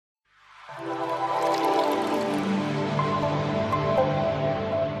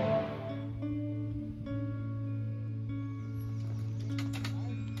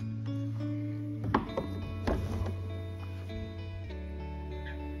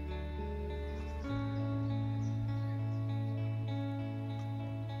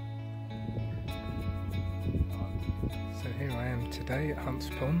and here I am today at Hunt's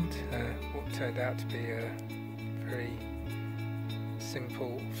Pond. What turned out to be a very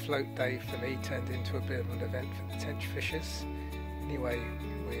simple float day for me turned into a bit of an event for the Tenchfishers. Anyway,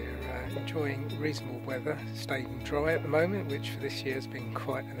 we're enjoying reasonable weather, staying dry at the moment, which for this year has been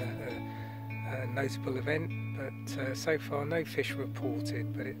quite a notable event, but so far no fish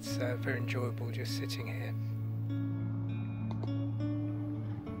reported, but it's very enjoyable just sitting here.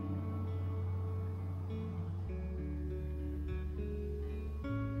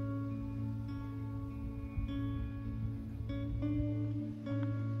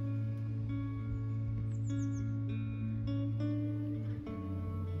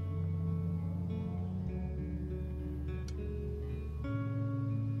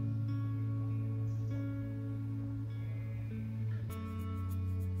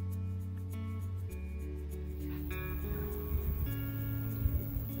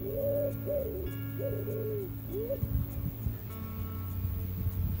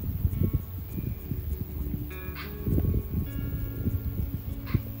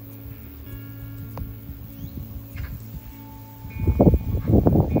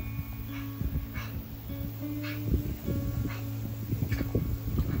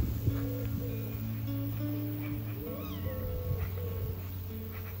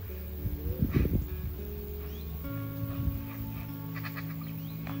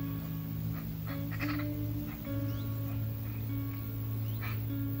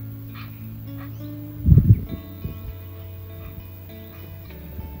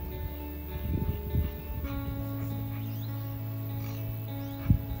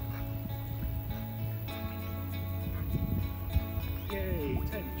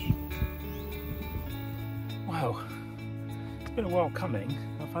 Well, it's been a while coming.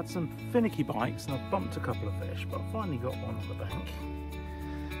 I've had some finicky bites and I've bumped a couple of fish, but I finally got one on the bank.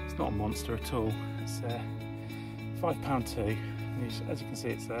 It's not a monster at all. It's £5 two. As you can see,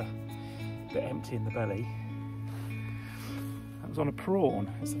 it's a bit empty in the belly. That was on a prawn.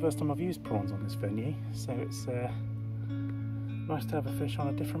 It's the first time I've used prawns on this venue, so it's nice to have a fish on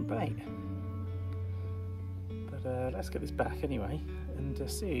a different bait. But let's get this back anyway and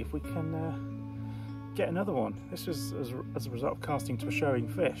see if we can get another one. This was as a result of casting to a showing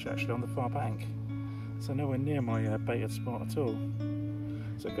fish actually on the far bank, so nowhere near my baited spot at all.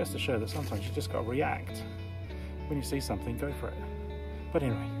 So it goes to show that sometimes you just got to react. When you see something, go for it. But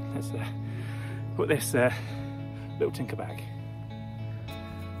anyway, let's put this little tinker bag.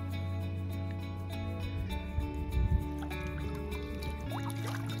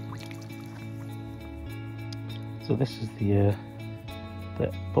 So this is the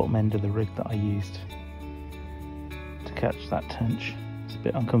bottom end of the rig that I used to catch that tench. It's a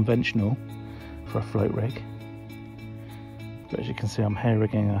bit unconventional for a float rig, but as you can see I'm hair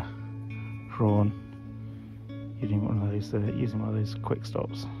rigging a prawn using one of those quick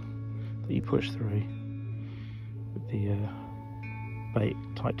stops that you push through with the bait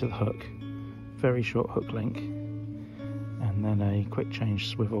tight to the hook, very short hook link, and then a quick change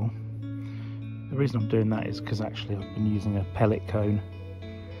swivel. The reason I'm doing that is because actually I've been using a pellet cone,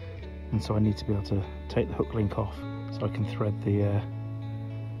 and so I need to be able to take the hook link off so I can thread the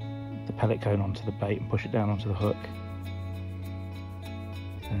pellet cone onto the bait and push it down onto the hook.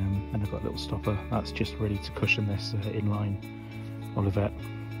 And I've got a little stopper that's just ready to cushion this inline Olivet.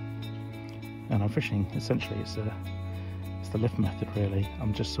 And I'm fishing, essentially it's the lift method really.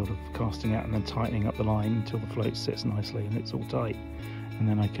 I'm just sort of casting out and then tightening up the line until the float sits nicely and it's all tight, and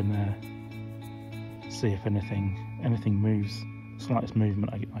then I can see if anything moves. Slightest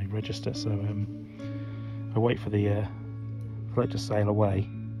movement I register, so I wait for the float to sail away,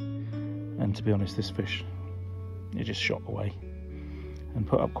 and to be honest this fish, it just shot away and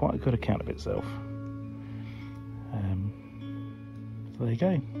put up quite a good account of itself. So there you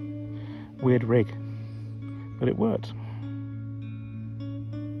go. Weird rig, but it worked.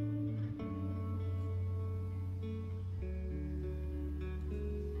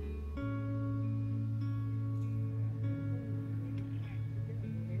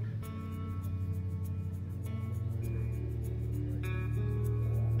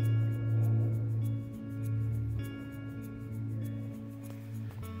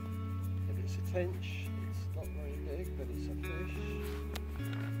 Tench, it's not very big, but it's a fish,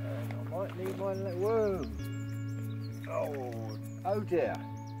 and I might need my little oh dear,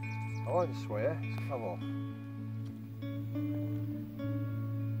 I won't swear, it's come off.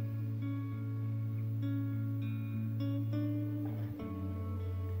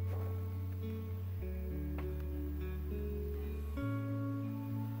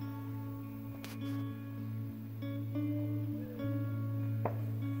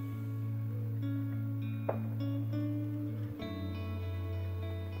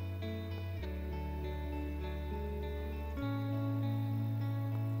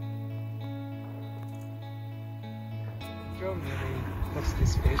 John when he lost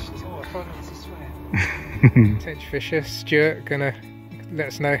his fish. Oh, I try not to swear. Tenchfisher, Stuart, gonna let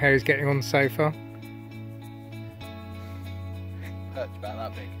us know how he's getting on so far. Perch about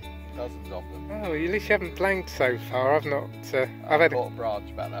that big. Dozens of them. Oh, well, at least you haven't blanked so far. I've not. I've had caught a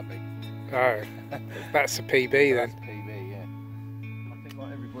branch about that big. Oh, that's a PB then. That's PB, yeah. I think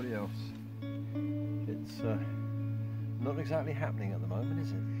like everybody else, it's not exactly happening at the moment,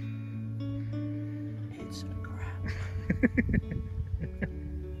 is it? It's a crap.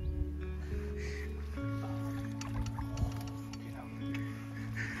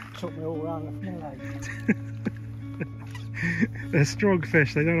 Took me all round the leg. They're strong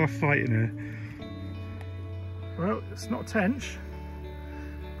fish, they don't have fight in here. Well, it's not a tench,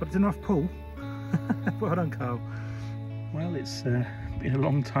 but it's enough pull. Well done, Carl. Well, it's been a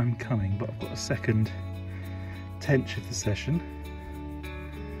long time coming, but I've got a second tench of the session.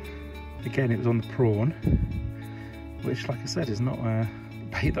 Again, it was on the prawn, which, like I said, is not a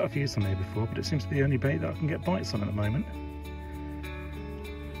bait that I've used on here before, but it seems to be the only bait that I can get bites on at the moment.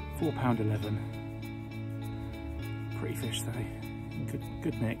 £4.11. Pretty fish though,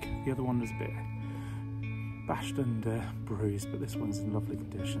 good nick. The other one was a bit bashed and bruised, but this one's in lovely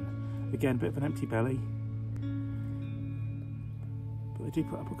condition. Again, a bit of an empty belly, but they do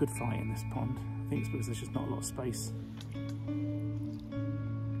put up a good fight in this pond. I think it's because there's just not a lot of space.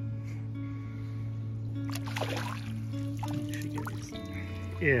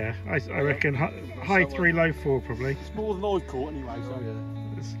 Yeah, I reckon high 3, low 4 probably. It's more than I've caught anyway, so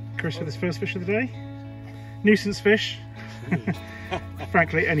yeah. It's Chris with his first fish of the day. Nuisance fish.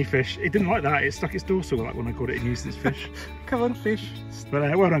 Frankly, any fish. It didn't like that, it stuck its dorsal like when I caught it a nuisance fish. Come on, fish.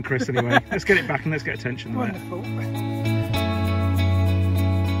 But well done, Chris, anyway. Let's get it back and let's get attention. Wonderful.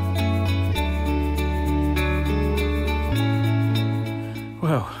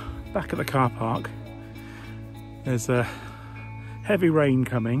 Well, back at the car park, there's a heavy rain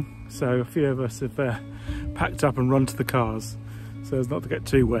coming, so a few of us have packed up and run to the cars so as not to get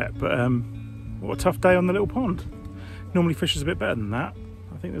too wet. But what a tough day on the little pond. Normally fish is a bit better than that.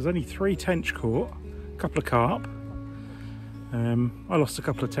 I think there's only 3 tench caught, a couple of carp. I lost a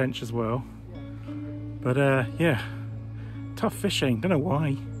couple of tench as well. But yeah, tough fishing. Don't know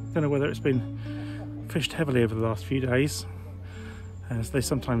why. Don't know whether it's been fished heavily over the last few days, as they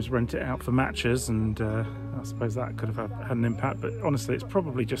sometimes rent it out for matches, and I suppose that could have had an impact. But honestly, it's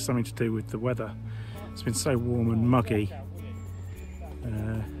probably just something to do with the weather. It's been so warm and muggy.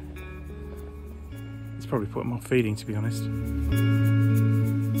 It's probably put them off feeding, to be honest.